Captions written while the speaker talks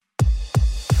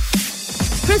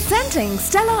Presenting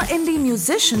stellar indie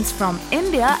musicians from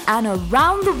India and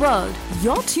around the world,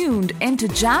 you're tuned into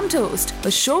JamToast,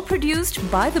 a show produced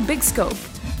by The Big Scope.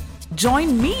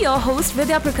 Join me, your host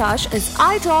Vidya Prakash, as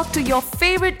I talk to your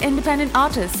favorite independent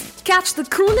artists. Catch the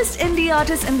coolest indie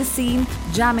artists in the scene,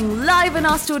 jamming live in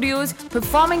our studios,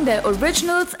 performing their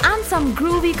originals and some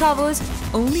groovy covers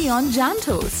only on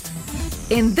JamToast.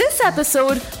 In this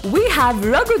episode, we have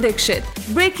Raghu Dixit,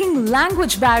 breaking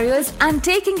language barriers and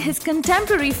taking his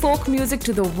contemporary folk music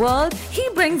to the world. He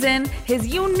brings in his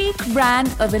unique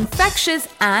brand of infectious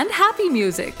and happy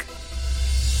music.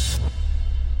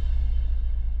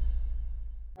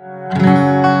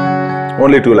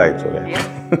 Only 2 lines, okay?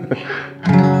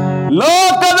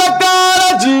 ಲೋಕದ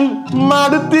ಕಾಳಜಿ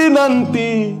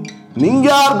ಮಾಡ್ತೀನಂತಿ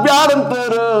ನಿಂಗ್ಯಾರ್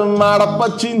ಬ್ಯಾಡಂತಾರ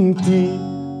ಮಾಡಪ್ಪ ಚಿಂತಿ.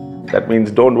 That means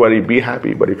don't worry, be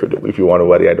happy. But if you want to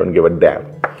worry, I don't give a damn.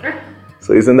 So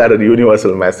isn't that a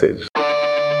universal message?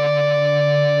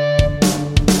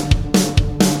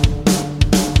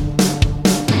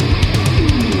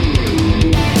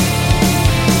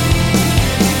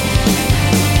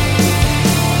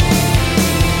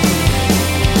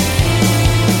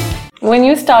 When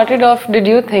you started off, did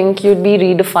you think you'd be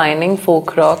redefining folk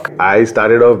rock? I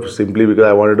started off simply because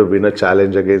I wanted to win a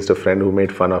challenge against a friend who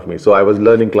made fun of me. So I was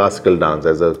learning classical dance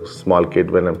as a small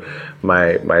kid when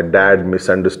my dad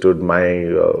misunderstood my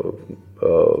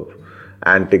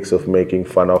antics of making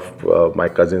fun of my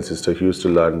cousin sister who used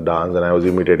to learn dance, and I was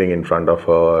imitating in front of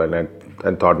her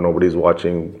and thought nobody's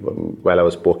watching while I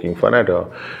was poking fun at her.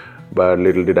 But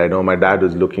little did I know my dad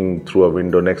was looking through a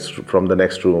window from the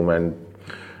next room,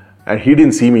 and he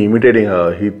didn't see me imitating her.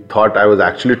 He thought I was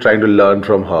actually trying to learn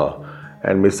from her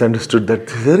and misunderstood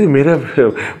that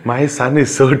my son is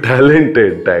so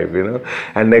talented type, you know.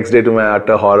 And next day, to my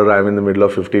utter horror, I'm in the middle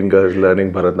of 15 girls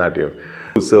learning Bharatanatyam.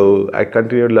 So I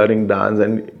continued learning dance,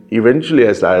 and eventually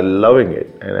I started loving it.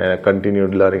 And I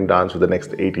continued learning dance for the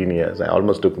next 18 years. I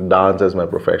almost took dance as my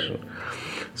profession.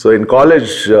 So in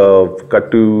college, cut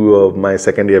to my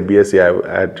second year BSc,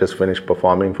 I had just finished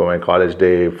performing for my college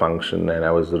day function, and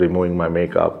I was removing my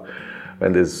makeup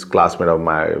when this classmate of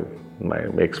mine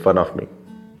makes fun of me,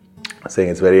 saying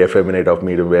it's very effeminate of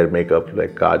me to wear makeup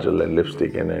like kajal and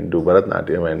lipstick and do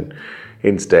Bharatanatyam and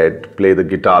instead play the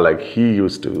guitar like he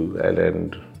used to.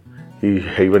 And he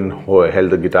even held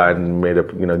the guitar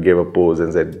and gave a pose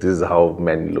and said, "This is how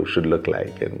men should look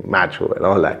like," and macho and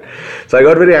all that. So I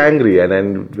got very angry, and then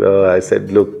I said,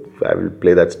 "Look, I will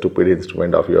play that stupid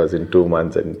instrument of yours in 2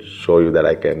 months and show you that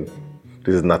I can.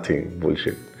 This is nothing,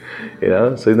 bullshit." You know.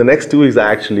 So in the next 2 weeks,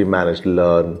 I actually managed to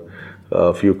learn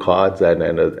a few chords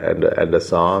and a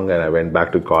song, and I went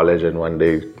back to college, and one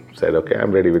day said, "Okay,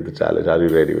 I'm ready with the challenge. Are you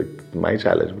ready with my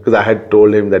challenge?" Because I had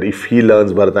told him that if he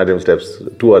learns Bharatanatyam steps,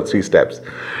 2 or 3 steps,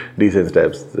 decent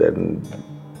steps, then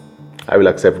I will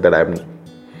accept that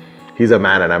he's a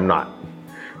man and I'm not.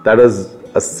 That was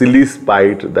a silly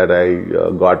spite that I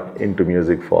got into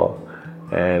music for,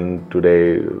 and today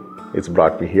it's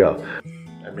brought me here.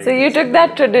 So you took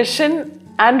that tradition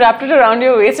and wrapped it around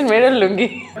your waist and made a lungi.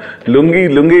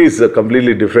 Lungi is a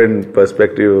completely different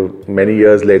perspective. Many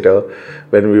years later,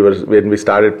 when we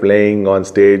started playing on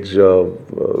stage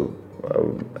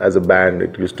as a band,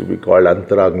 it used to be called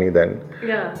Antaragni then.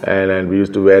 Yeah. And we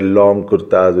used to wear long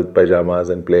kurtas with pajamas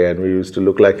and play, and we used to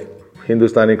look like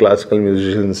Hindustani classical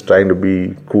musicians trying to be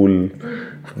cool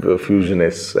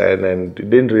fusionists, and it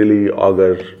didn't really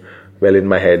augur well in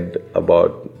my head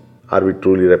about are we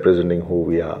truly representing who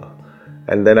we are.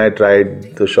 And then I tried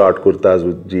the short kurtas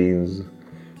with jeans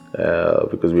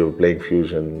because we were playing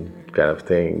fusion kind of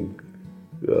thing,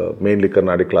 mainly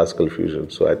Carnatic classical fusion.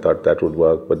 So I thought that would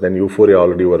work. But then Euphoria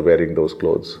already were wearing those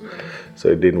clothes. So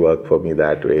it didn't work for me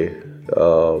that way.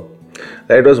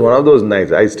 It was one of those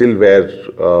nights. I still wear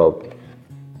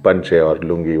panche or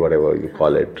lungi, whatever you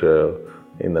call it,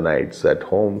 in the nights at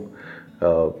home.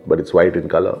 But it's white in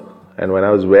color. And when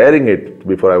I was wearing it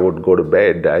before I would go to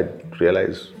bed, I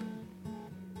realized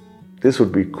this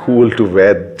would be cool to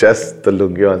wear just the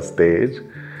lungi on stage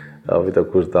with a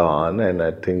kurta on, and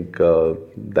I think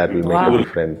that will make a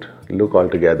different look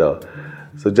altogether.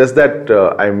 So just that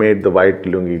I made the white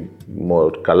lungi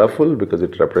more colorful because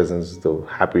it represents the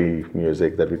happy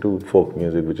music that we do, folk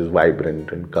music, which is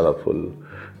vibrant and colorful.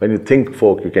 When you think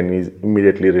folk, you can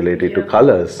immediately relate it to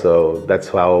colors. So that's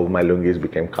how my lungis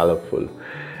became colorful.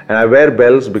 And I wear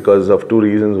bells because of 2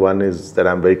 reasons. One is that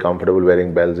I'm very comfortable wearing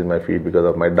bells in my feet because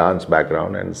of my dance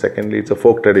background. And secondly, it's a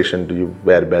folk tradition to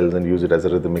wear bells and use it as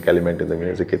a rhythmic element in the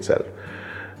music itself.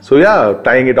 So yeah,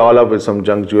 tying it all up with some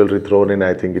junk jewelry thrown in,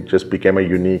 I think it just became a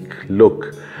unique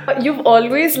look. You've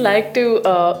always liked to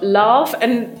laugh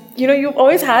and you've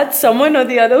always had someone or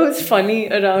the other who's funny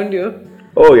around you.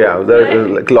 Oh yeah,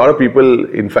 like a lot of people,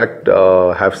 in fact,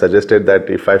 have suggested that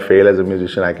if I fail as a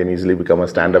musician, I can easily become a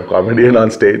stand-up comedian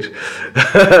on stage.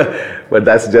 But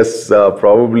that's just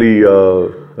probably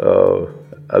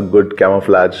a good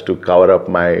camouflage to cover up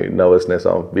my nervousness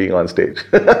of being on stage.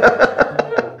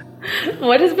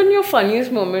 What has been your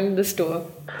funniest moment this tour?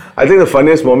 I think the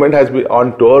funniest moment has been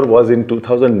on tour was in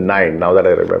 2009. Now that I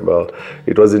remember,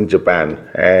 it was in Japan,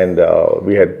 and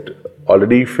we had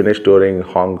already finished touring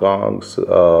Hong Kong's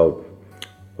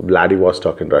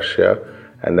Vladivostok in Russia,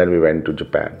 and then we went to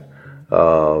Japan.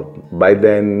 By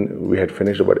then, we had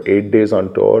finished about 8 days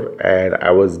on tour, and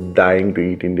I was dying to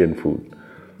eat Indian food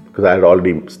because I had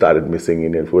already started missing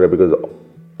Indian food. Because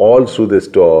all through this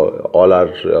tour, all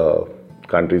our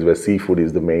countries where seafood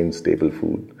is the main staple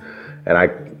food, and I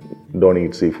don't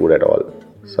eat seafood at all.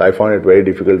 So I found it very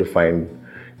difficult to find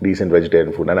decent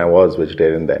vegetarian food, and I was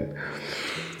vegetarian then.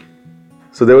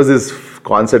 So there was this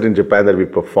concert in Japan that we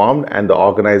performed, and the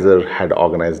organizer had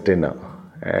organized dinner.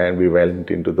 And we went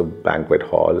into the banquet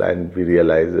hall, and we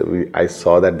realized, I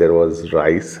saw that there was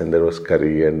rice, and there was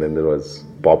curry, and then there was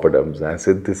poppadoms. And I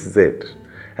said, this is it.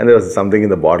 And there was something in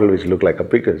the bottle which looked like a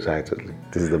pickle. So I said,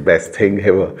 this is the best thing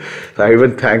ever. So I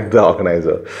even thanked the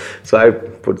organizer. So I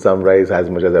put some rice as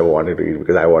much as I wanted to eat,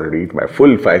 because I wanted to eat my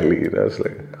full finally.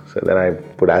 So then I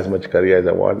put as much curry as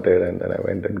I wanted, and then I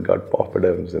went and got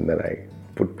poppadoms, and then I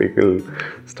put pickle,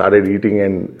 started eating,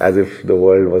 and as if the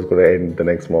world was going to end the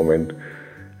next moment.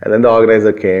 And then the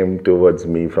organizer came towards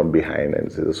me from behind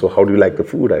and said, so how do you like the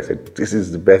food? I said, this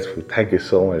is the best food. Thank you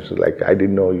so much. Like, I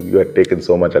didn't know you had taken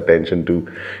so much attention to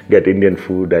get Indian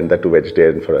food and that to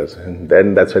vegetarian for us. And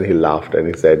then that's when he laughed and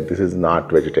he said, this is not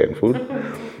vegetarian food.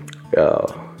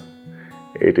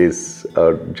 It is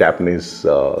a Japanese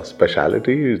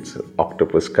specialty. It's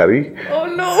octopus curry. Oh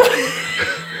no!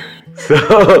 So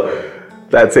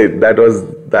that's it. That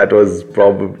was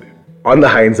probably, on the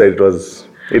hindsight,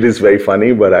 it is very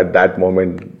funny, but at that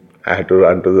moment, I had to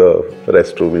run to the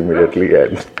restroom immediately.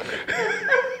 And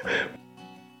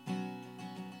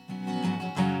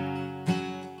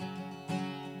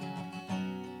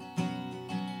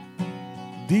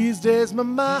These days my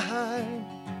mind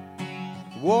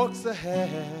walks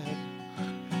ahead,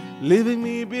 leaving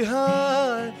me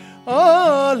behind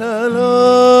all alone,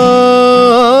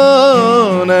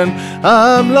 and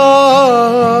I'm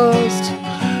lost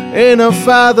in a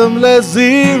fathomless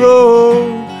zero,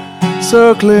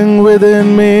 circling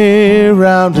within me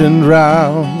round and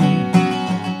round.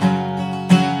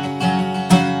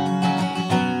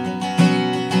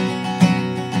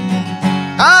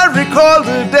 I recall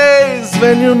the days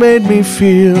when you made me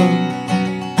feel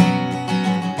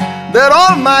that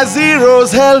all my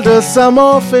zeros held a sum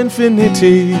of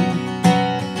infinity.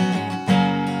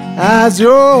 As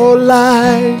your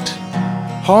light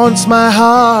haunts my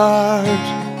heart,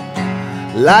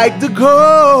 like the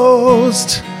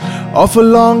ghost of a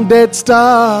long dead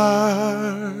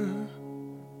star,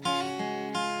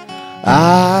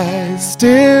 I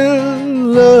still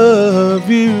love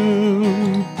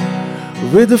you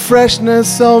with the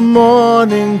freshness of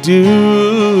morning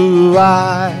dew.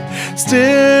 I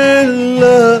still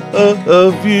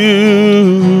love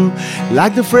you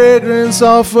like the fragrance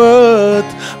of earth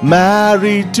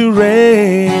married to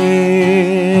rain.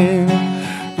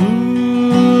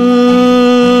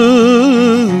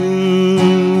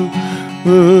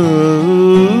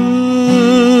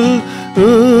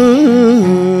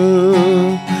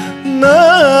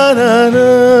 Na, na, na,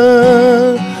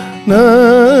 na.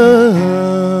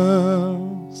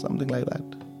 Something like that.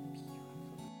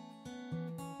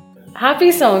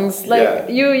 Happy songs, like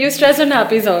you stress on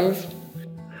happy songs.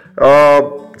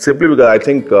 Simply because I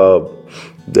think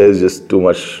there's just too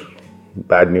much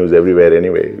bad news everywhere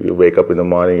anyway. You wake up in the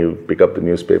morning, you pick up the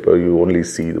newspaper, you only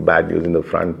see the bad news in the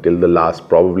front till the last.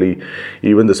 Probably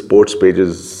even the sports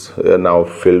pages are now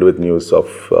filled with news of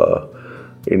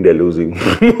India losing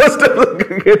most of the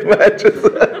cricket matches.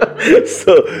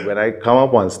 So when I come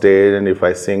up on stage and if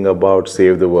I sing about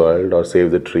save the world or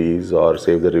save the trees or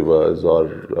save the rivers or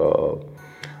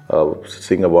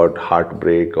sing about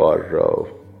heartbreak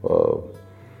or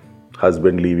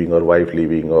husband leaving or wife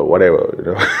leaving or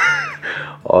whatever,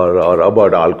 or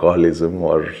about alcoholism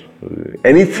or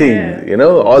anything,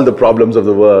 all the problems of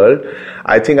the world,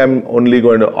 I think I'm only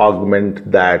going to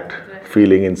augment that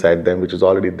feeling inside them, which is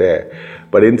already there.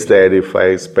 But instead, if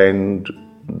I spend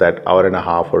that hour and a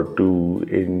half or two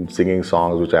in singing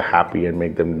songs which are happy and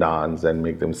make them dance and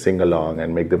make them sing along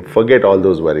and make them forget all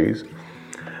those worries,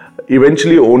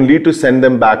 eventually only to send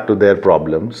them back to their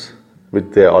problems, which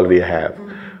they already have.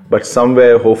 But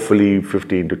somewhere, hopefully,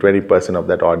 15 to 20% of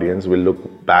that audience will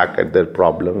look back at their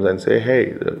problems and say,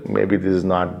 hey, maybe this is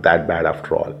not that bad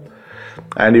after all.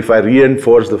 And if I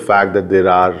reinforce the fact that there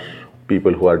are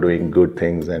people who are doing good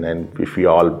things, and if we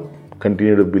all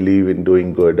continue to believe in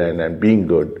doing good and being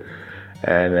good,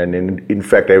 and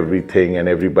infect everything and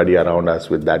everybody around us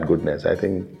with that goodness, I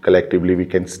think collectively we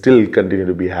can still continue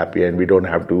to be happy, and we don't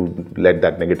have to let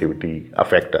that negativity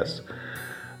affect us.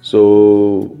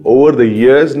 So over the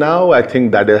years now, I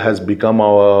think that has become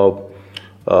our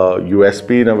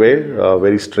USP in a way.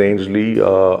 Very strangely,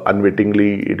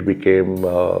 unwittingly,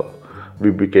 we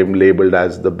became labeled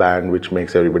as the band which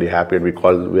makes everybody happy, and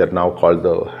we are now called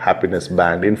the Happiness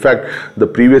Band. In fact, the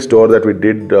previous tour that we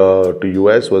did to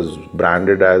US was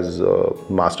branded as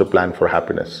Master Plan for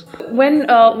Happiness.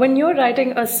 When you're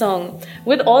writing a song,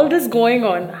 with all this going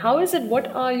on, how is it? What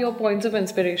are your points of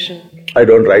inspiration? I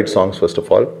don't write songs, first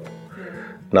of all.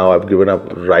 Now I've given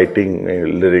up writing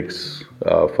lyrics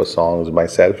for songs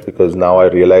myself, because now I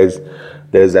realize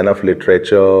there's enough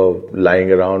literature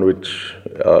lying around which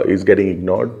is getting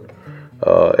ignored,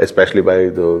 especially by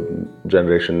the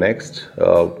generation next.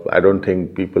 I don't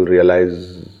think people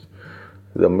realize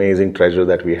the amazing treasure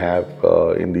that we have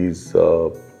in these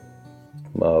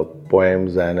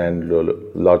poems and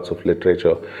lots of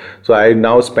literature. So I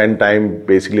now spend time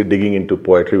basically digging into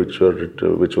poetry which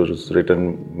was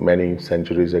written many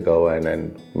centuries ago,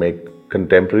 and make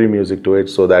contemporary music to it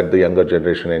so that the younger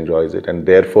generation enjoys it. And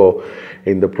therefore,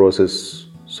 in the process,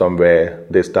 somewhere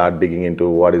they start digging into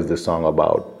what is this song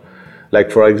about.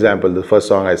 Like, for example, the first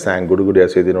song I sang, Gudu Gudu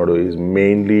Asedi Nodu,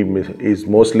 is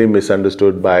mostly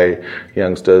misunderstood by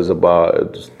youngsters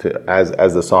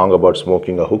as the song about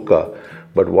smoking a hookah.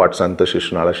 But what Santa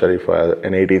Shishnala Sharifa,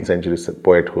 an 18th century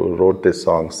poet who wrote this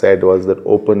song, said was that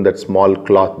open that small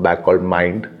cloth bag called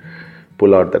mind,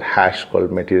 pull out that hash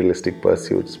called materialistic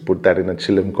pursuits, put that in a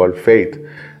chillum called faith,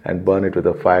 and burn it with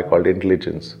a fire called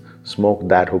intelligence. Smoke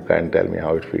that hookah and tell me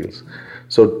how it feels.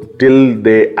 So till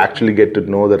they actually get to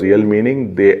know the real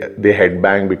meaning, they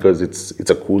headbang because it's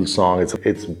a cool song.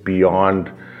 It's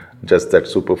beyond just that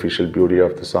superficial beauty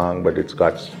of the song, but it's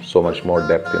got so much more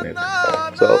depth in it.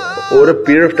 So over a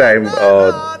period of time,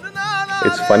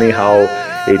 it's funny how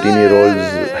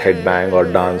 18-year-olds headbang or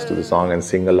dance to the song and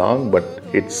sing along, but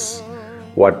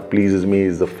what pleases me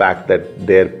is the fact that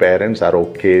their parents are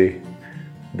okay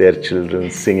their children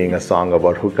singing a song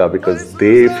about hookah, because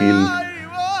they feel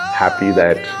happy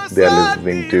that they are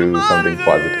listening to something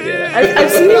positive. Yeah.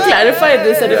 I've seen you clarify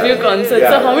this at a few concerts.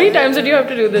 Yeah. So how many times did you have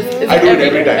to do this? I do it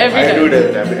every time. I do it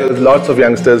every time, because lots of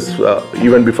youngsters,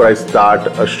 even before I start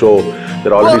a show,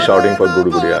 they're already shouting for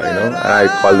Gudu Gudiya, And I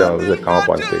call them, I was like, come up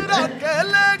on stage.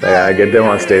 I get them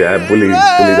on stage, I bully them.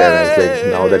 I was like,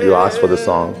 now that you asked for the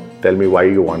song, tell me why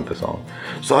you want the song.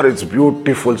 Sir, it's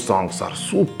beautiful song, sir.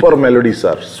 Super melody,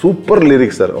 sir. Super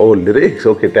lyrics, sir. Oh, lyrics?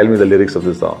 Okay, tell me the lyrics of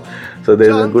the song. So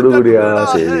there's a Gudu Gudiya,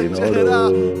 say,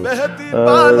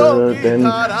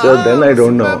 then I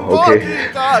don't know, okay.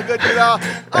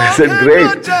 I said,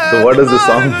 great. So what does the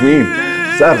song mean?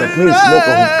 Sir, that means smoke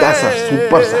a hookah, sir.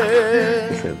 Super, sir.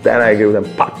 Then I give them,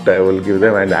 I will give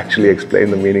them and actually explain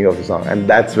the meaning of the song. And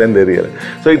that's when they realize.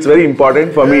 So it's very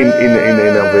important for me in a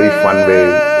very fun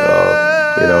way,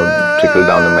 trickle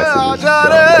down the messages like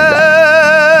that.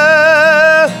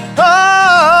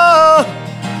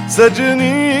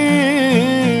 Sajni,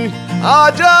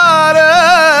 aaja re.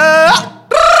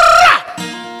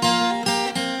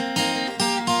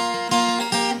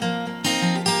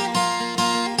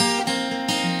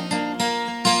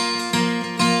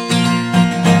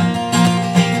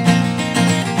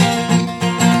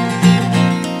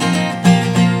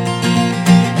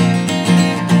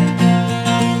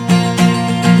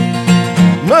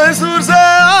 Mysore से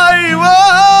आई वो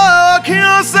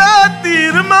अखियों से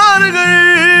तीर मार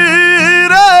गई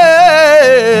रे,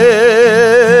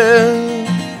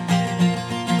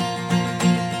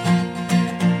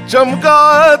 चमका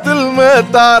दिल में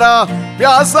तारा,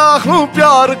 प्यासा हूँ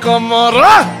प्यार का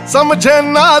मारा, समझे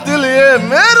ना दिल ये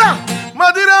मेरा,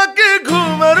 मदिरा की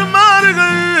घूमर मार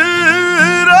गई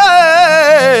रे।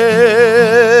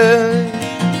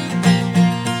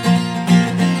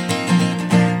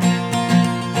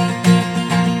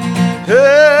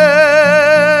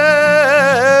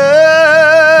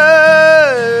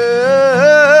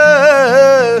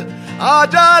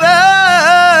 आजा रे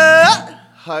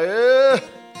हाय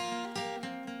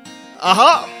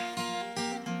आहा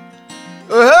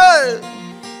हे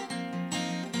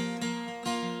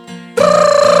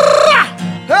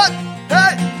हे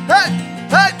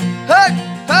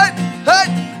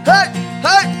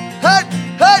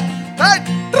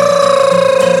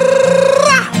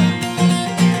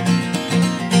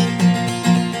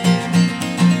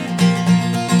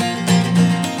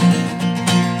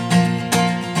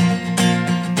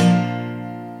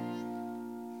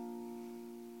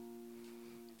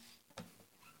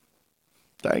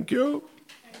Thank you.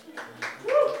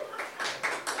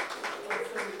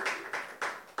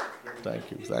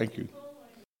 Thank you.